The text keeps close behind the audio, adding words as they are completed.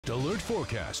Alert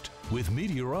Forecast with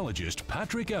meteorologist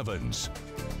Patrick Evans.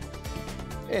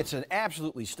 It's an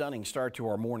absolutely stunning start to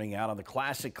our morning out on the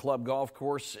Classic Club Golf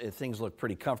Course. Things look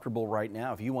pretty comfortable right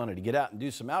now. If you wanted to get out and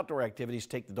do some outdoor activities,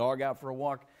 take the dog out for a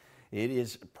walk, it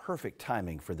is perfect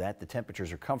timing for that. The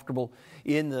temperatures are comfortable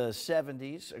in the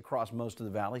 70s across most of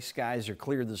the valley. Skies are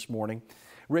clear this morning.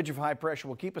 Ridge of high pressure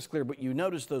will keep us clear, but you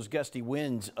notice those gusty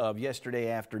winds of yesterday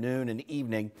afternoon and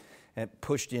evening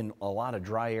pushed in a lot of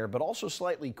dry air, but also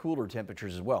slightly cooler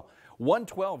temperatures as well.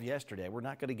 112 yesterday. We're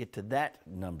not going to get to that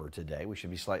number today. We should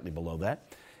be slightly below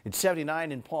that. It's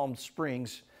 79 in Palm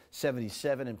Springs,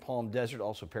 77 in Palm Desert,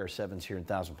 also a pair of sevens here in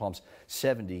Thousand Palms,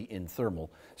 70 in Thermal.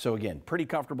 So again, pretty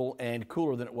comfortable and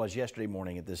cooler than it was yesterday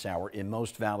morning at this hour in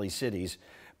most valley cities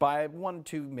by 1,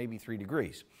 2, maybe 3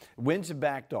 degrees. Winds have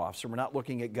backed off, so we're not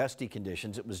looking at gusty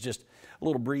conditions. It was just a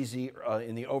little breezy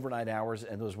in the overnight hours,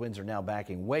 and those winds are now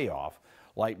backing way off.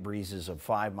 Light breezes of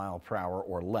 5 miles per hour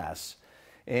or less.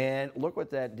 And look what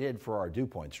that did for our dew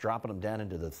points, dropping them down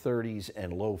into the 30s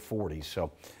and low 40s.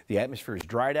 So the atmosphere is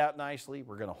dried out nicely.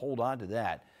 We're going to hold on to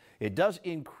that. It does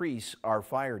increase our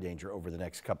fire danger over the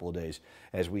next couple of days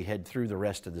as we head through the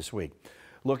rest of this week.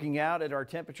 Looking out at our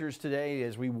temperatures today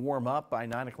as we warm up, by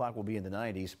 9 o'clock we'll be in the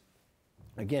 90s.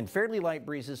 Again, fairly light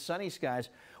breezes, sunny skies.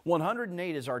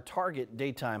 108 is our target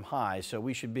daytime high, so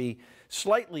we should be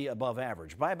slightly above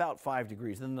average by about 5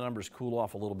 degrees. Then the numbers cool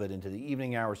off a little bit into the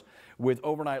evening hours with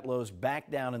overnight lows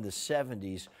back down in the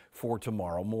 70s for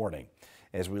tomorrow morning.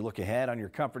 As we look ahead on your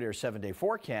Comfort Air 7-day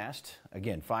forecast,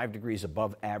 again, 5 degrees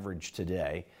above average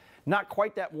today. Not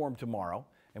quite that warm tomorrow,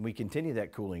 and we continue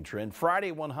that cooling trend.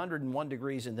 Friday, 101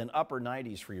 degrees, and then upper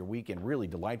 90s for your weekend. Really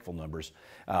delightful numbers.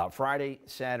 Friday,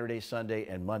 Saturday, Sunday,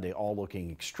 and Monday all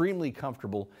looking extremely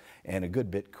comfortable and a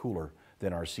good bit cooler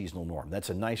than our seasonal norm. That's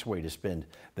a nice way to spend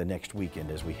the next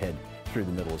weekend as we head through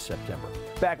the middle of September.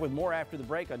 Back with more after the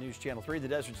break on News Channel 3, the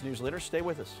Desert's news leader. Stay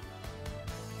with us.